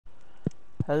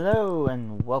Hello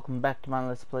and welcome back to my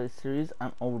Let's Play series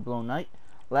on Overblown Night.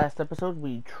 Last episode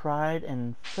we tried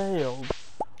and failed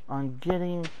on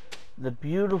getting the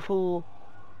beautiful...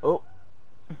 Oh,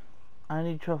 I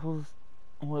need truffles.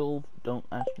 Well, don't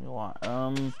ask me why.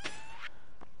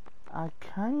 I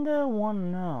kinda wanna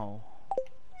know.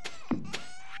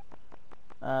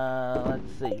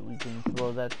 Let's see, we can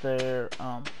throw that there.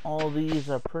 All these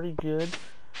are pretty good.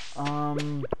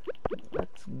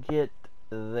 Let's get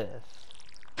this.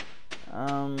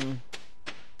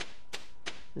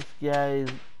 This guy's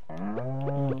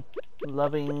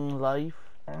loving life,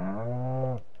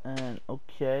 and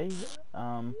okay,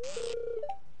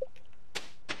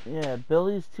 yeah,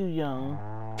 Billy's too young.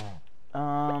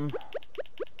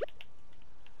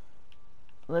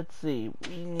 Let's see,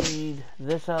 we need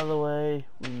this out of the way,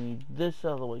 we need this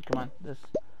out of the way, come on, this,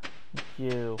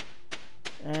 you,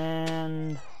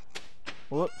 and,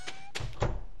 whoops,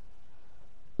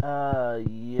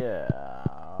 yeah,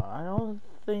 I don't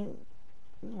think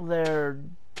they're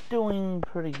doing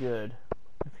pretty good,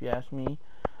 if you ask me.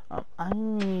 I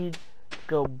need to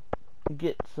go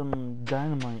get some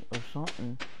dynamite or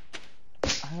something.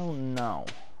 I don't know.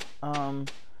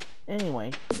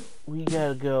 Anyway, we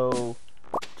gotta go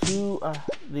to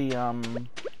the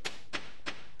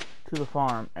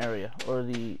farm area, or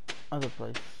the other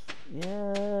place.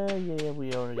 Yeah,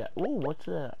 we already got. Ooh, what's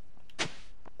that?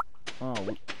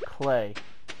 Oh, clay.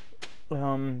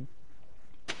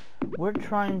 We're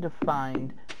trying to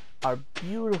find our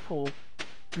beautiful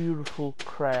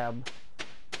crab.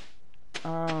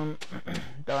 Don't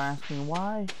ask me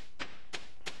why.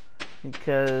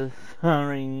 Because I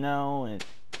already know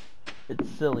it's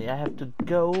silly. I have to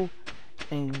go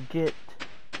and get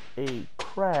a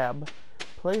crab,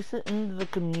 place it into the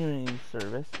community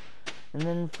service, and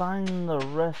then find the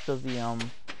rest of the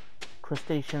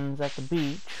crustaceans at the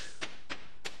beach,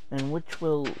 and which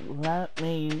will let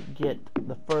me get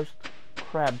the first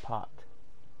crab pot.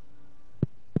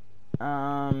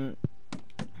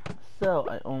 So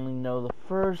I only know the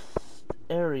first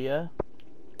area.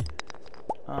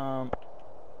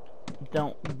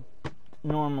 Don't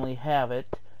normally have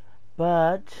it,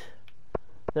 but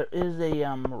there is a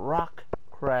rock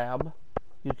crab.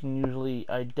 You can usually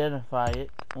identify it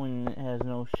when it has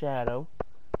no shadow.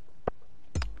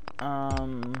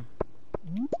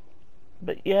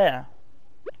 But yeah.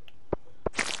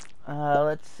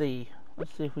 Let's see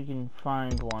if we can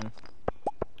find one.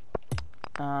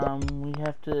 We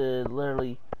have to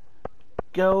literally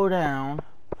go down,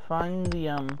 find the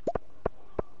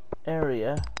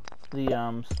area,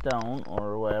 the stone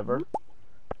or whatever.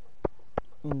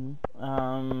 Could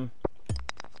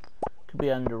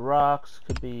be under rocks,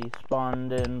 could be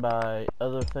spawned in by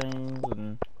other things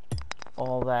and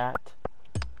all that.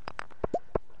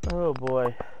 Oh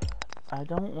boy, I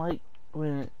don't like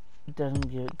when it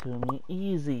doesn't give it to me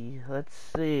easy. Let's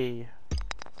see.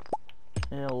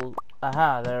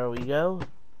 Aha, there we go.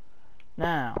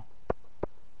 Now,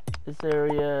 this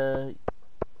area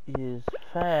is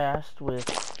fast with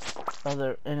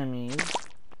other enemies.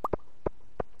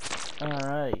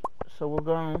 Alright, so we're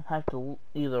gonna have to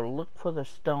either look for the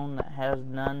stone that has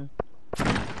none,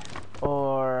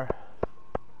 or,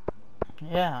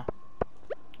 yeah,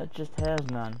 that just has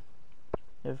none.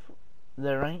 If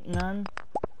there ain't none,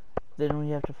 then we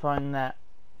have to find that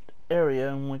area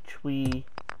in which we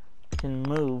can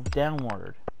move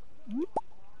downward.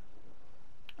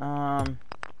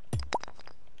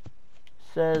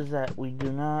 Says that we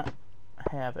do not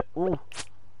have it. Ooh,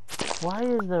 why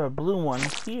is there a blue one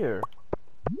here?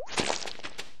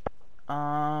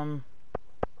 I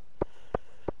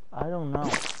don't know.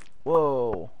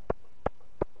 Whoa.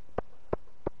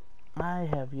 I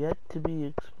have yet to be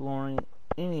exploring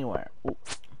anywhere. Ooh.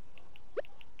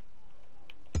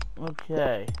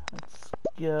 Okay, let's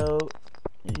go.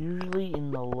 Usually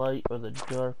in the light or the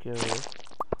dark areas.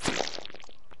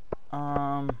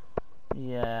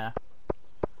 Yeah.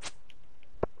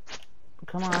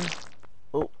 Come on.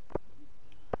 Oh.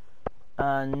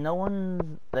 No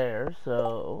one's there,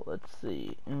 so let's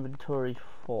see. Inventory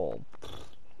full.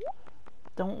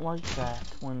 Don't like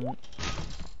that when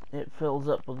it fills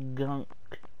up with gunk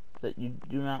that you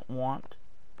do not want.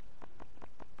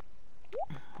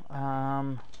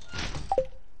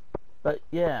 But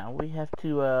yeah, we have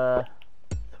to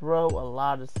throw a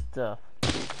lot of stuff.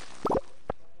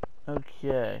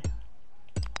 Okay.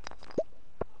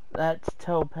 That's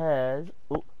topaz.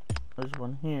 Oh, there's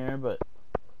one here, but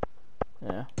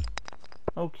yeah.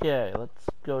 Okay, let's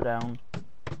go down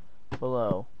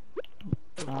below.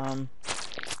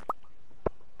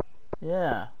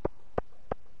 Yeah.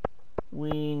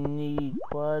 We need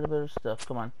quite a bit of stuff.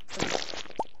 Come on.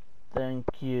 Thank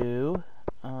you.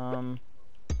 Alright,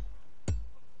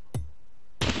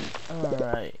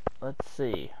 let's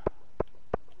see.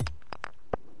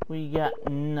 We got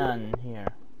none here.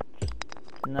 Just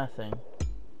nothing.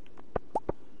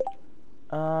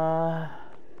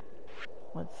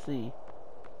 Let's see.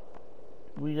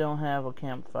 We don't have a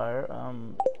campfire.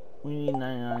 We need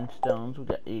 99 stones. We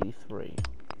got 83.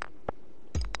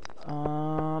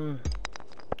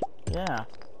 Yeah.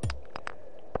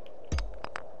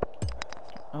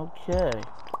 Okay.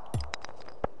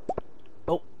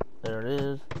 Oh, there it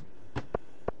is.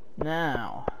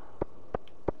 Now,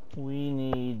 we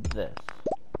need this.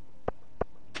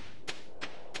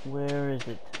 Where is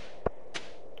it?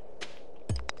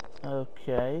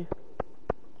 Okay.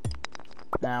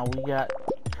 Now we got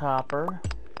copper.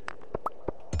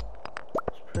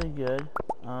 It's pretty good.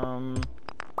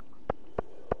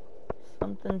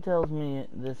 Something tells me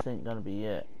this ain't gonna be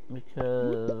it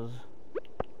because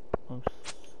of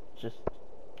just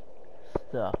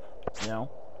stuff, you know?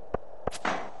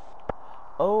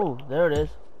 Oh, there it is.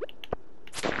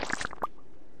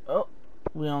 Oh,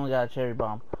 we only got a cherry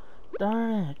bomb.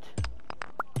 Darn it.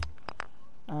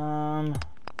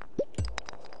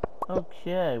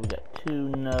 Okay, we got 2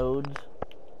 nodes.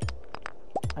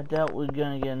 I doubt we're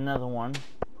gonna get another one.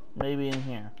 Maybe in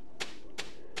here.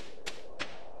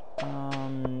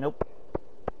 Nope.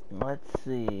 Let's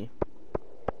see.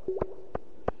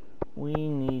 We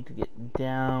need to get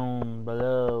down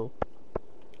below.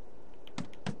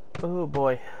 Oh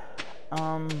boy.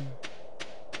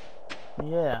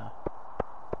 Yeah.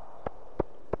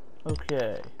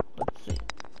 Okay, let's see.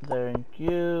 Thank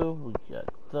you. We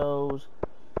got those.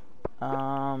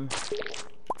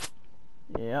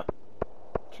 Yep.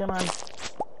 Come on.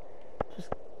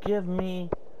 Just give me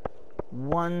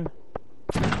one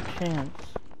chance.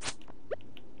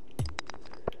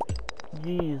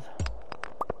 Jeez.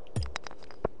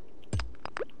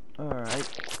 Alright.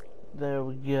 There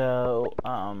we go.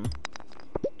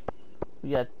 We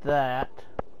got that.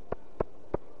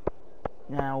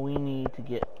 Now we need to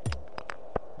get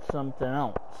something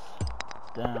else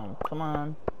down. Come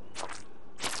on.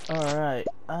 Alright.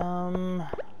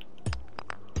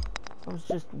 It was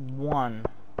just 1.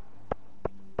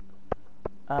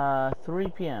 3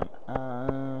 p.m.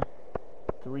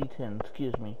 3:10,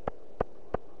 excuse me.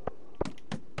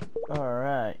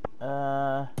 Alright,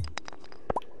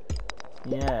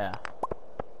 yeah.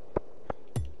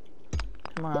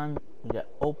 Come on, we got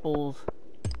opals.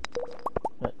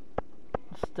 We got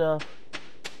stuff.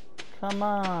 Come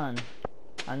on.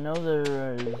 I know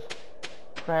there is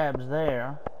crabs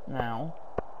there now.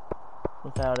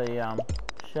 Without a,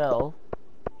 shell.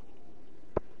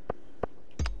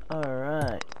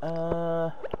 Alright,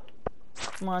 come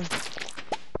on.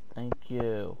 Thank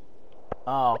you.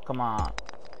 Oh, come on.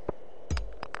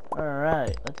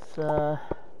 Alright, let's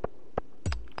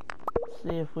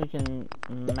see if we can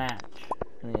match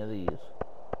any of these.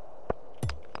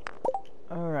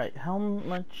 Alright, how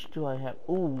much do I have?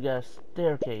 Ooh, we got a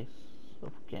staircase. So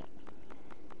if we can't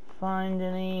find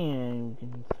any, and we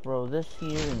can throw this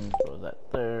here and throw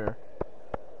that there.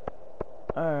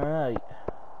 Alright.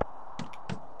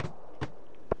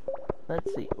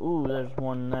 Let's see. Ooh, there's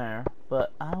one there.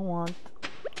 But I want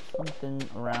something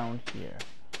around here.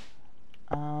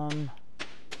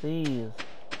 Please.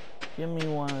 Give me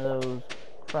one of those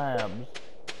crabs.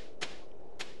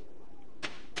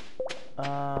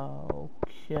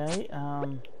 Okay,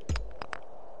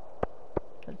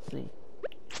 let's see.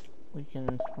 We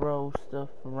can throw stuff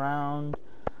around.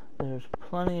 There's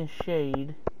plenty of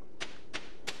shade.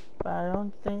 But I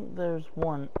don't think there's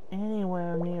one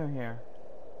anywhere near here.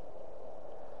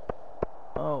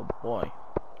 Oh boy.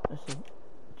 This is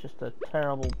just a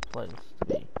terrible place to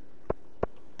be.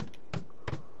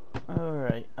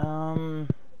 Alright,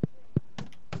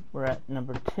 we're at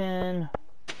number 10.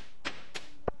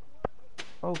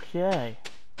 Okay.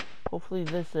 Hopefully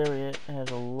this area has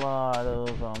a lot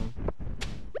of,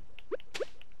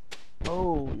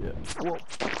 oh, yeah. Whoa,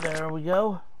 there we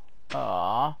go.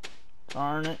 Aw,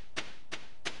 darn it.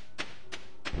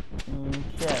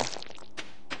 Okay.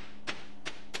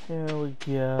 Here we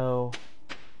go.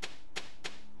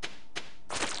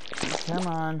 Come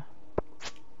on.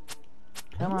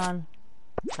 Come on.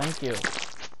 Thank you.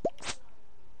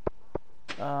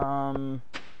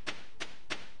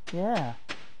 Yeah.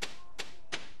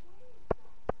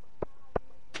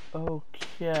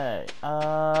 Okay.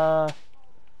 I'm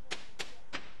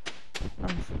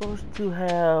supposed to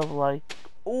have, like...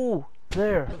 Ooh,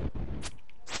 there.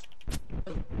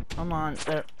 Come on,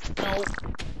 there. No.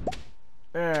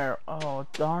 There. Oh,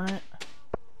 darn it.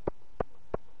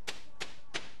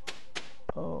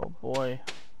 Oh, boy.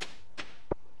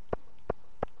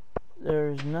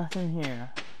 There's nothing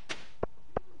here.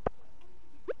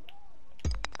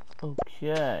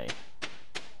 Okay.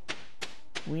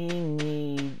 We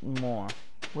need more.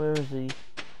 Where is he?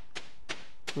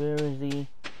 Where is he?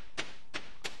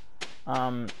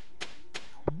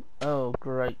 Oh,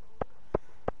 great.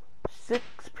 6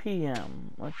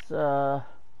 p.m.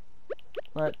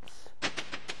 Let's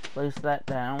place that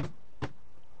down,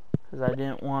 because I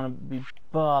didn't want to be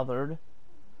bothered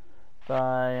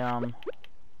by,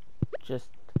 just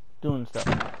doing stuff.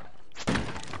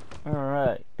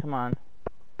 Alright, come on.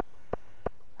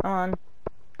 Come on.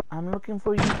 I'm looking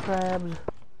for you, crabs.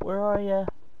 Where are ya?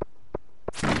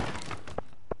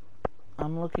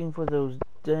 I'm looking for those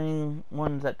dang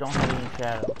ones that don't have any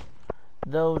shadows.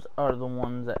 Those are the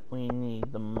ones that we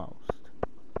need the most.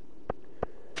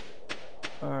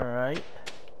 Alright.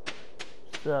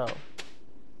 So.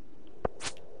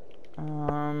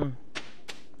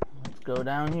 Let's go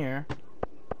down here.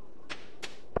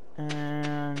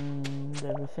 And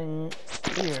everything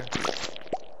here.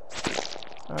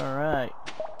 Alright.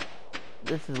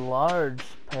 This is a large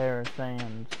pair of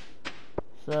sands.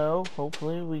 So,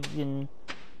 hopefully we can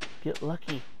get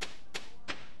lucky.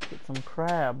 Get some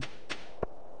crab.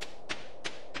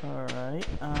 Alright,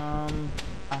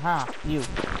 aha, you.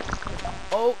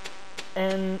 Oh,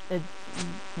 and it's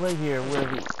right here where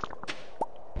the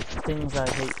things I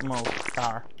hate most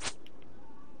are.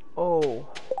 Oh,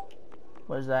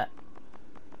 what is that?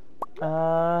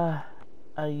 A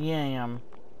yam.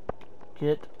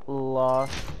 Get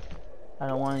lost. I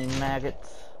don't want any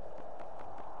maggots.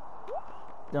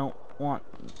 Don't want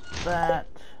that.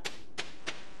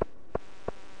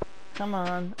 Come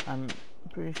on, I'm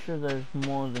pretty sure there's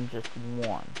more than just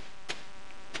one.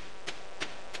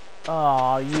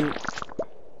 Aw, you...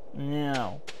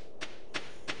 No.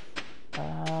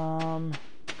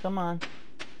 Come on.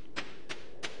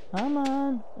 Come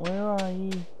on, where are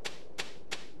you?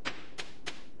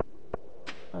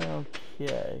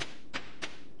 Okay.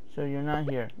 So you're not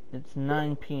here. It's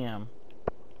 9 p.m.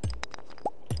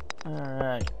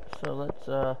 Alright, so let's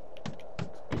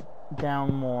get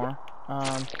down more.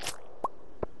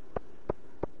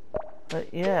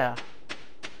 But yeah,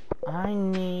 I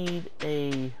need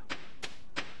a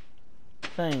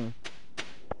thing.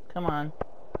 Come on.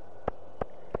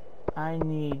 I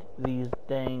need these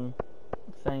dang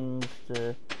things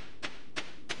to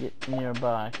get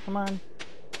nearby. Come on.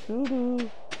 Doo-doo.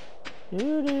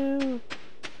 Doo-doo.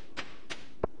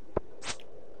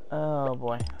 Oh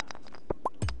boy.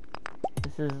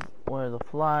 This is where the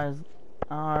flies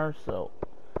are, so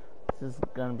this is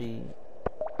gonna be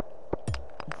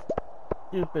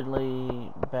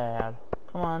stupidly bad.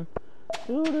 Come on.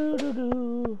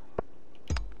 Doo-doo-doo-doo.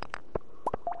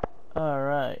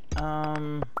 Alright,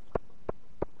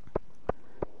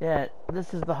 yeah,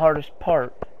 this is the hardest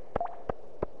part.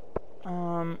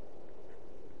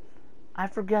 I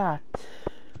forgot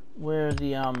where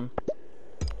the,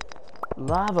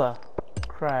 lava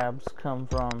crabs come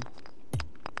from.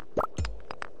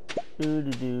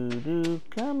 Doo-doo-doo-doo,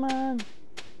 come on.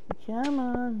 Come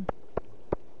on.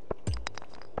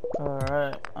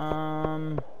 Alright,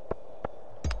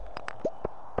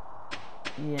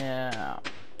 yeah.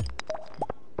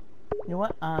 You know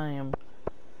what? I am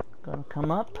gonna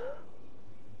come up,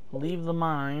 leave the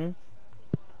mine,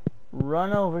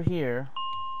 run over here.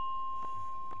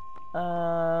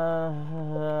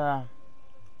 I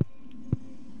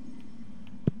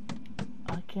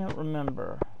can't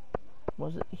remember.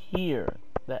 Was it here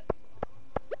that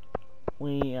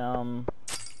we,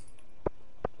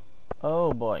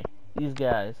 oh boy, these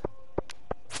guys.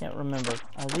 Can't remember.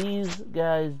 These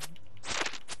guys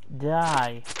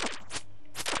die.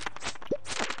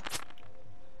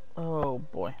 Oh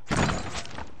boy.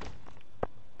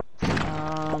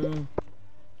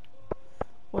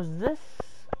 Was this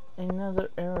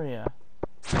another area?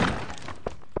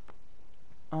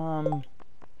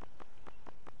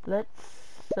 Let's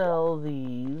sell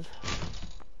these.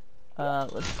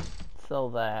 Let's sell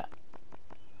that.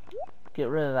 Get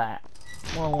rid of that.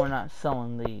 Well, we're not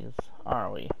selling these,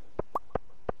 are we?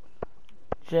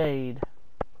 Jade.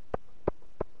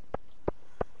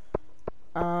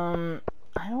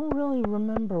 I don't really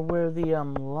remember where the,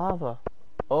 lava...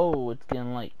 Oh, it's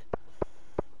getting late.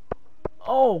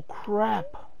 Oh, crap!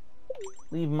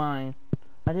 Leave mine.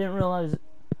 I didn't realize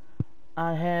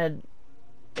I had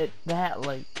it that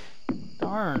late.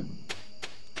 Darn.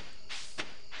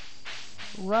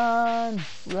 Run!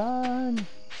 Run!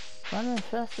 Run as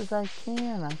fast as I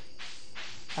can.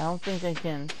 I don't think I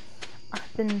can.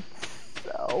 I've been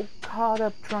so caught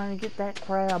up trying to get that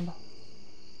crab.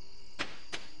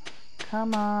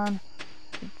 Come on.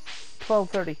 It's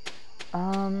 12:30.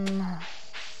 Oh,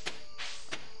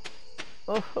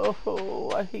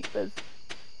 I hate this.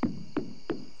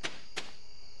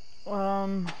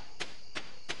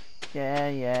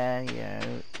 Yeah.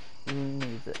 Who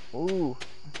needs it? Ooh,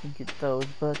 I can get those,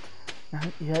 but not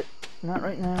yet. Not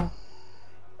right now.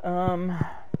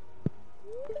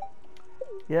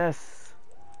 Yes.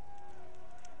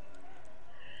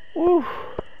 Woo.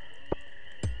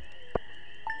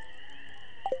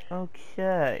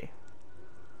 Okay.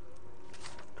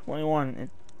 21.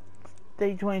 It's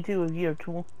day 22 of year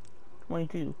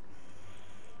 22.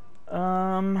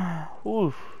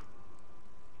 Oof.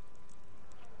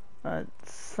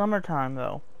 It's summertime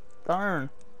though. Darn.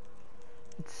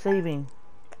 It's saving.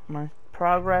 My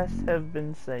progress have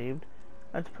been saved.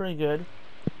 That's pretty good.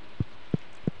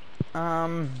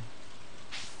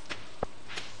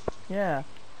 Yeah.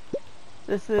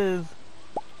 This is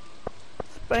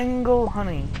Spangle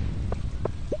Honey.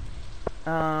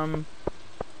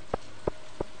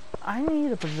 I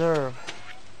need a preservative.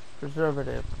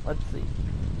 Let's see.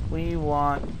 We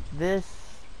want this,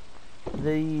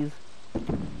 these.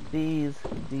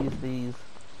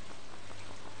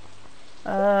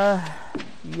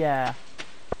 Yeah.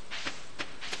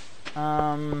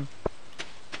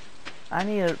 I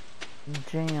need a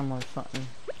jam or something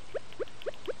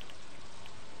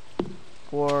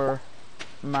for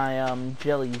my,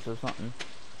 jellies or something.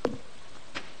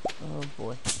 Oh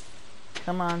boy.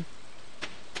 Come on.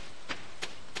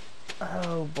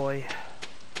 Oh boy.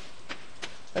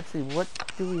 Let's see, what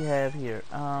do we have here?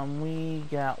 We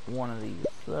got one of these,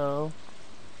 so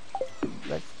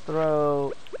let's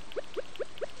throw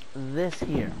this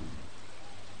here.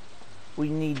 We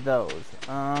need those.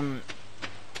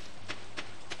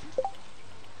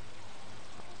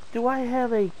 Do I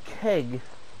have a keg?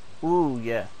 Ooh,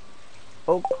 yeah.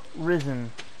 Oak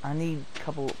resin. I need a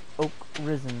couple oak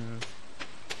resins.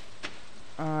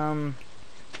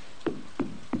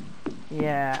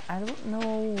 Yeah, I don't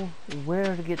know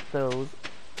where to get those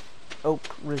oak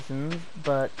resins,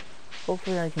 but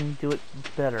hopefully I can do it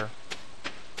better.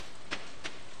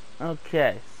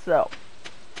 Okay, so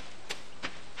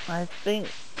I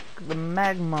think the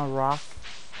magma rock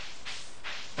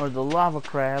or the lava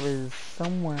crab is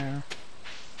somewhere.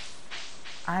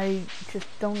 I just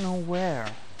don't know where.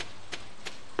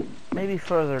 Maybe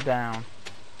further down,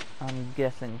 I'm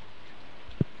guessing.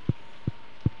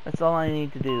 That's all I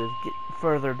need to do is get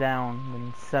further down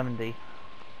than 70.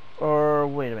 Or,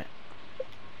 wait a minute.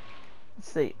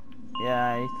 Let's see.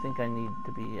 Yeah, I think I need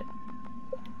to be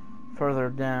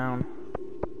further down.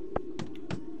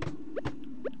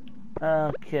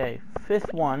 Okay,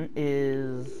 fifth one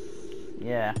is...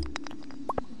 yeah.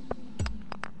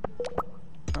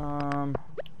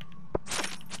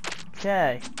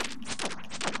 Okay.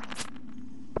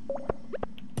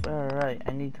 Alright,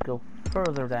 I need to go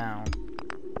further down.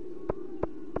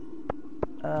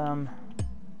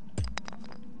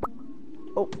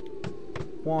 Oh,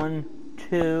 1,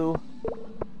 2,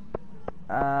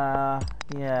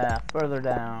 yeah, further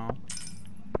down.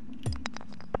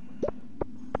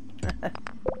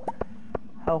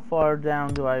 How far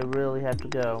down do I really have to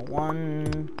go?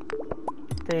 1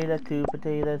 potato, 2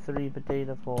 potato, 3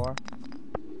 potato, 4.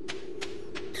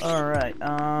 Alright,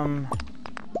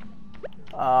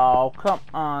 oh, come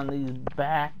on, these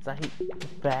bats. I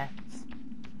hate bats.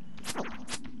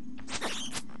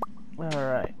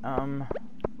 Alright,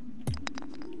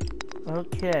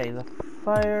 okay, the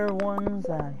fire ones,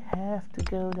 I have to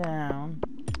go down.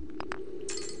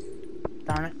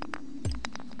 Darn it.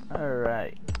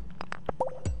 Alright.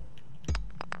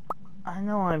 I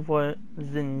know I was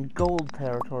in gold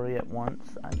territory at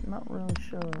once. I'm not really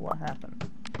sure what happened.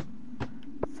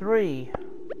 3.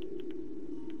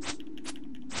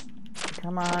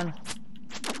 Come on.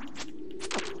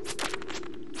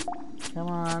 Come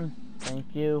on.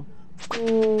 Thank you.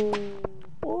 Ooh.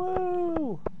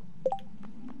 Woo!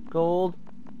 Gold.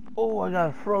 Oh, I got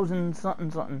a frozen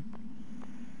something.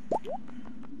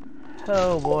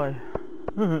 Oh boy.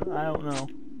 I don't know.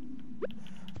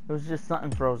 It was just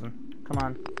something frozen. Come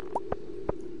on.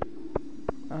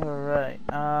 Alright.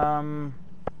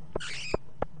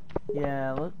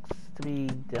 Yeah, looks to be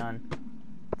done.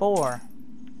 4.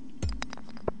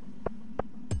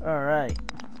 Alright.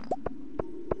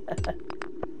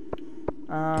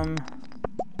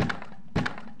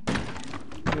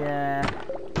 Yeah.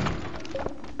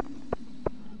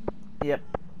 Yep.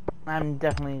 I'm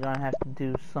definitely gonna have to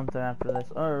do something after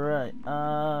this. Alright,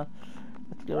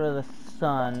 let's get rid of the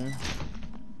sun.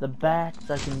 The bats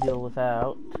I can deal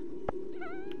without.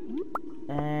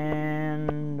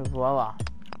 And voila.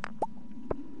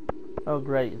 Oh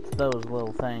great, it's those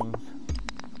little things.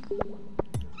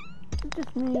 it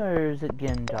just me, or is it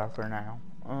getting darker now?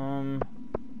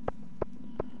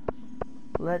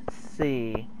 Let's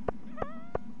see.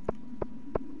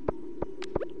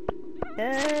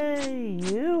 Hey,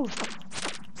 you!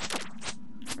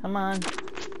 Come on.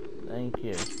 Thank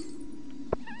you.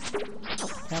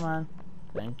 Come on.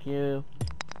 Thank you.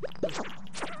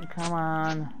 Come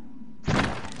on.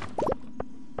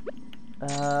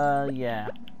 Yeah.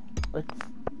 Let's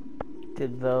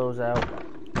dig those out.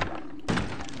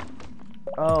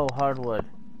 Oh, hardwood.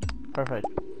 Perfect.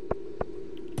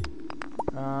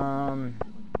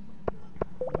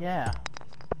 Yeah.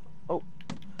 Oh.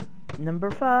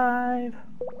 Number 5.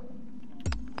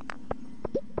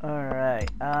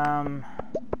 Alright, I'm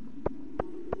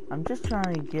just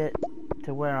trying to get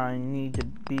to where I need to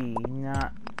be,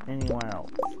 not anywhere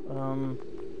else.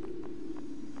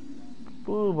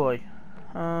 Oh boy.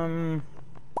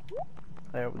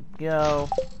 There we go.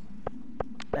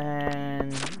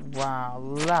 And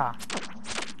voila.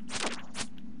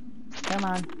 Come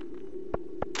on.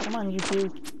 Come on, you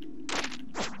two.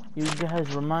 You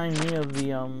guys remind me of the,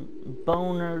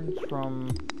 boners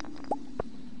from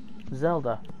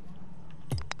Zelda.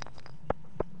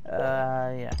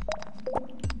 Yeah.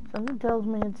 Something tells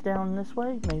me it's down this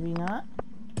way, maybe not.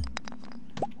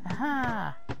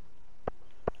 Aha!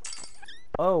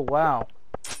 Oh, wow.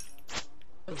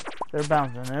 They're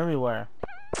bouncing everywhere.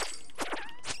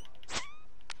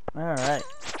 Alright.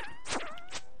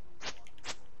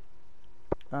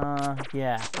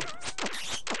 Yeah.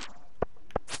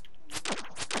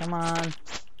 Come on.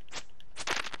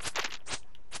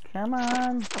 Come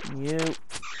on, you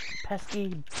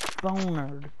pesky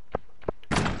bonard.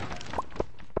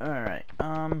 Alright,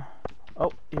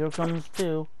 oh, here comes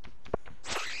 2.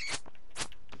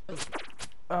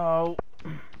 Oh.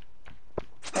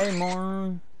 Hey,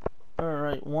 morning.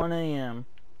 Alright, 1 a.m.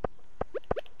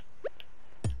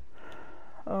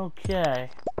 Okay.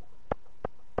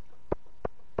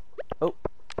 Oh.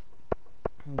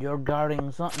 You're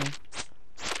guarding something.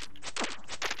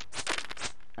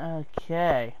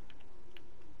 Okay.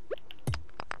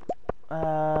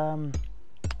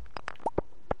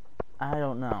 I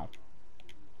don't know.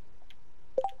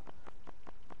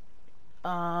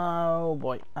 Oh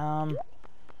boy.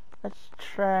 Let's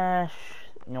trash.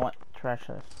 You know what? Trash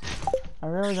this. I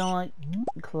really don't like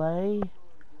clay.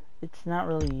 It's not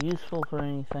really useful for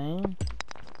anything.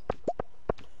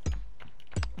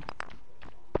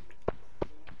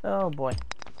 Oh boy.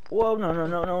 Whoa, no, no,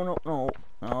 no, no, no, no,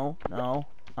 no, no.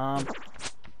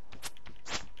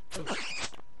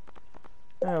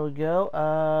 There we go.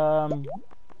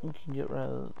 We can get rid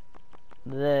of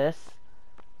this.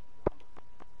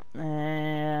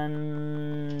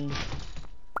 And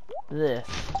this.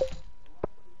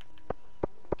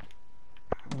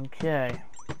 Okay.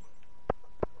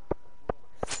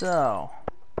 So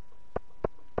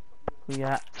we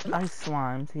got ice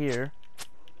slimes here.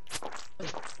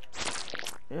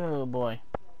 Oh boy.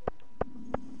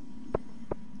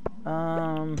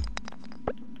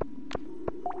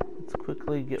 Let's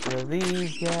quickly get rid of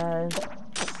these guys.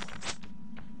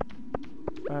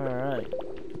 Alright.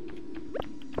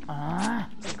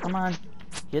 Come on.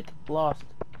 Get lost.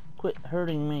 Quit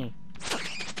hurting me.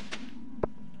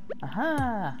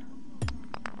 Aha!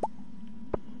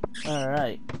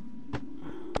 Alright.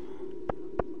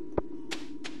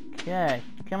 Okay,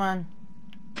 come on.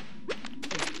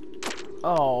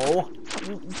 Oh,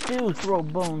 you do throw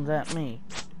bones at me.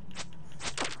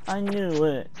 I knew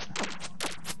it.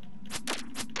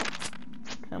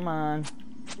 Come on.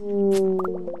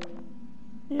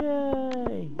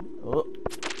 Yay! Oh.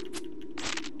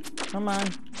 Come on.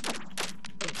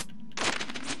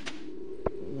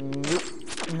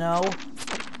 No.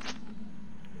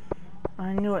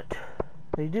 I knew it.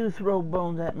 They do throw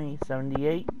bones at me.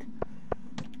 78.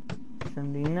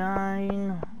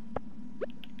 79.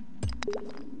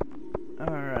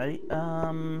 Alright,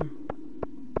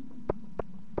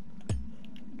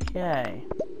 okay.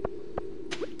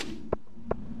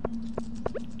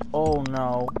 Oh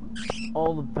no.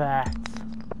 All the bats.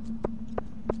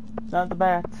 Not the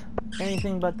bats.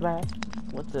 Anything but the bats.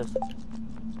 What's this?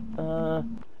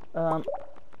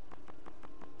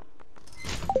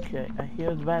 Okay, I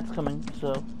hear the bats coming,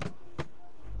 so.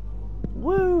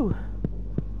 Woo!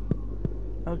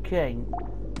 Okay.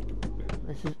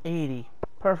 This is 80.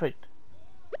 Perfect.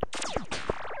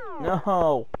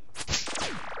 No!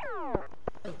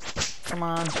 Come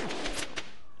on.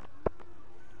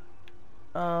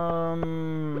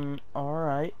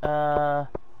 Alright,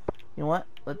 you know what?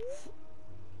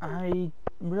 I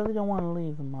really don't want to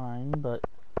leave the mine, but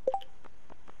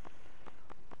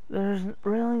There's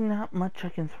really not much I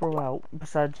can throw out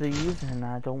besides these, and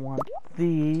I don't want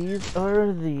these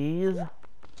or these.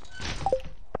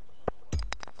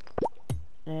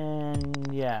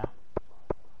 And yeah.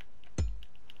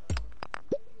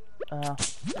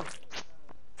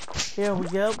 Here we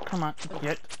go. Come on,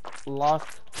 get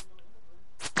lost.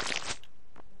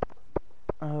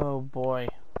 Oh boy.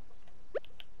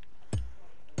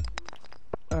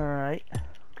 Alright.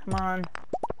 Come on.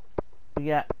 We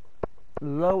got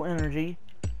low energy.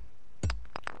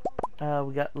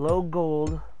 We got low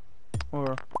gold.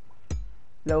 Or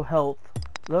low health.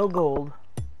 Low gold.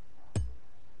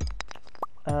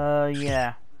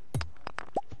 Yeah.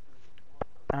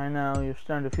 I know, you're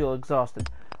starting to feel exhausted.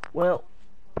 Well,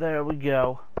 there we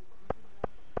go.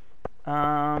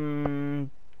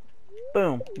 Boom.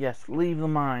 Yes, leave the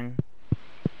mine.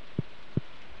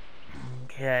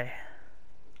 Okay.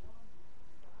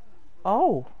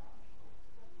 Oh.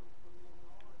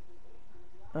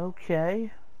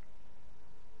 Okay.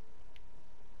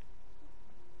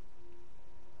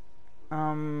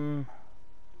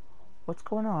 What's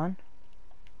going on?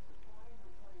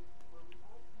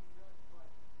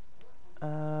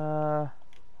 Oh.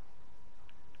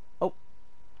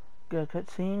 Got a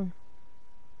cutscene.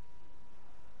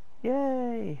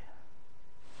 Yay.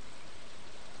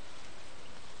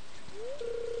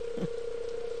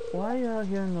 Why are you out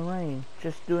here in the rain?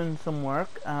 Just doing some work,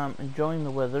 enjoying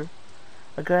the weather.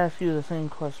 I could ask you the same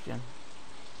question.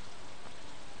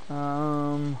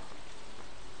 Enjoying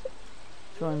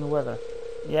the weather.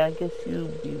 Yeah, I guess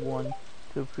you'd be one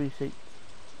to appreciate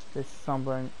this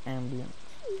somber ambience.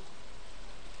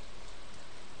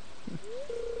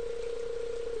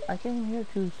 I came here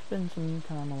to spend some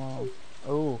time alone.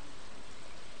 Oh.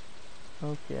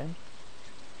 Okay.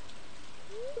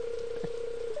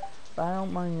 But I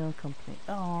don't mind your company.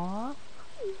 Aww.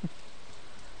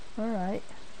 Alright.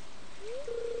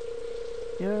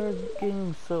 You're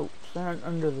getting soap. Stand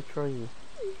under the tree.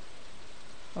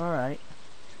 Alright.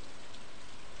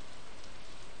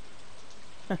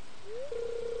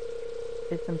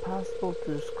 It's impossible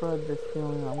to describe this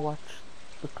feeling. I watch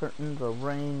the curtains of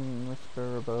rain and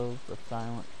whisper above the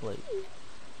silent lake.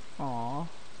 Aww.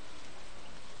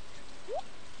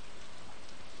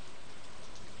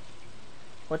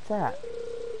 What's that?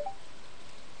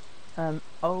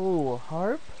 Oh, a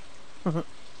harp?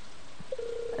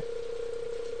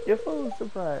 You're full of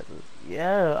surprises.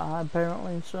 Yeah,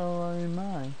 apparently so am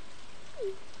I.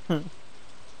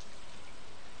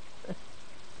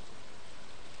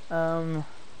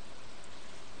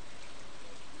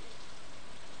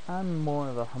 I'm more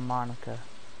of a harmonica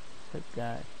type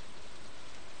guy.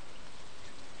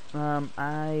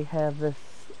 I have the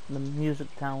music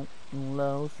talent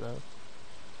low, so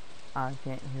I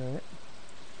can't hear it.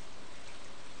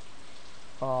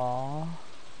 Aww.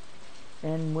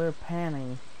 And we're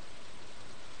panning.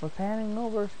 We're panning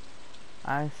over.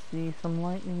 I see some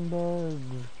lightning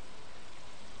bugs.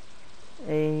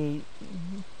 A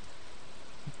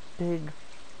big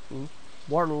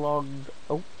waterlogged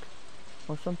oak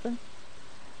or something.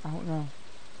 I don't know.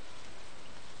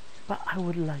 But I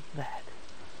would like that.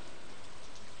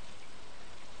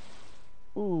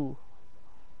 Ooh.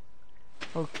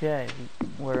 Okay,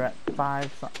 we're at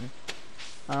 5 something.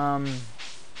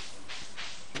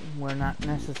 We're not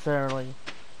necessarily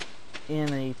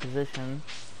in a position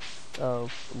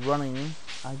of running.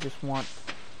 I just want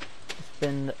to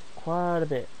spend quite a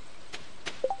bit.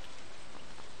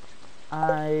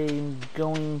 I'm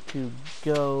going to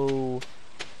go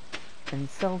and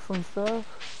sell some stuff.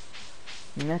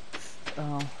 Next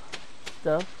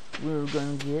stuff we're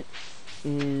going to get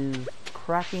is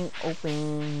cracking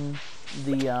open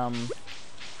the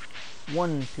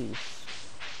One Piece.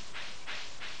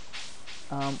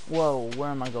 Whoa, where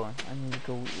am I going? I need to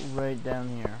go right down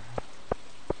here.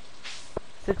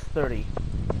 6:30.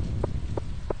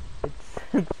 It's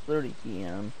 6:30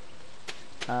 p.m.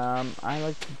 I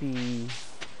like to be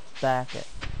back at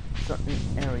certain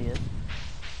areas.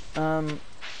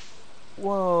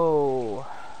 Whoa.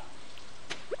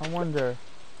 I wonder.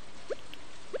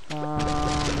 We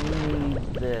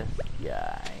need this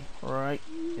guy right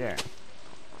there.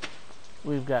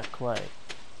 We've got clay.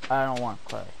 I don't want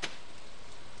clay.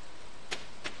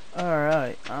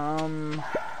 Alright,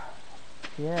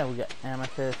 yeah, we got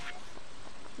amethyst.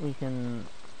 We can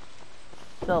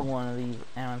sell one of these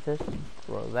amethysts.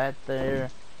 Throw that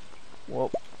there.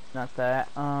 Whoop, not that.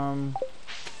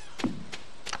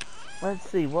 Let's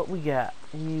see what we got.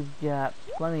 We've got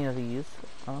plenty of these.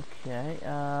 Okay,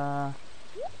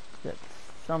 got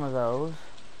some of those.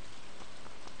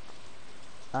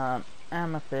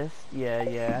 Amethyst,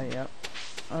 yeah.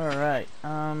 Alright,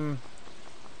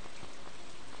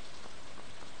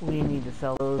 We need to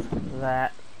sell those.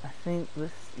 That. I think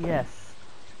this. Yes.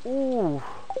 Ooh.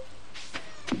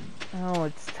 Oh,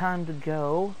 it's time to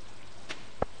go.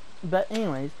 But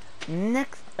anyways,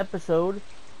 next episode,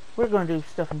 we're gonna do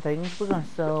stuff and things. We're gonna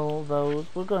sell those.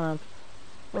 We're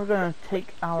gonna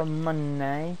take our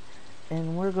money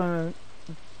and we're gonna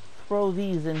throw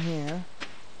these in here.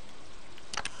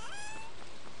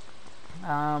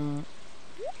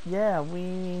 Yeah, we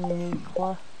need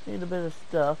a bit of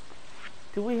stuff.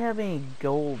 Do we have any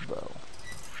gold though?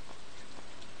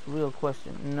 It's a real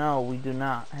question. No, we do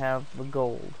not have the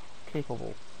gold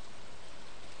capable.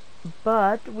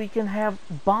 But we can have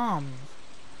bombs,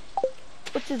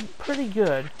 which is pretty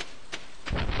good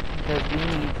because we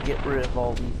need to get rid of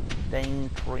all these dang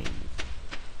trees.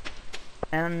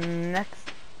 And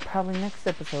probably next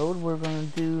episode, we're gonna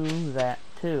do that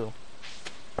too.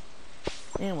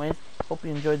 Anyways, hope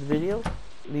you enjoyed the video.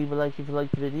 Leave a like if you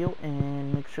liked the video,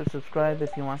 and make sure to subscribe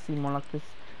if you want to see more like this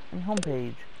on the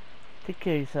homepage. Take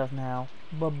care of yourself now.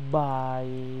 Bye-bye.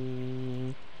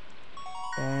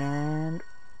 And,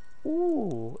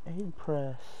 ooh, egg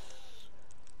press.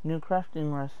 New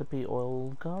crafting recipe,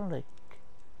 oil garlic.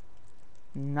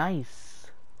 Nice.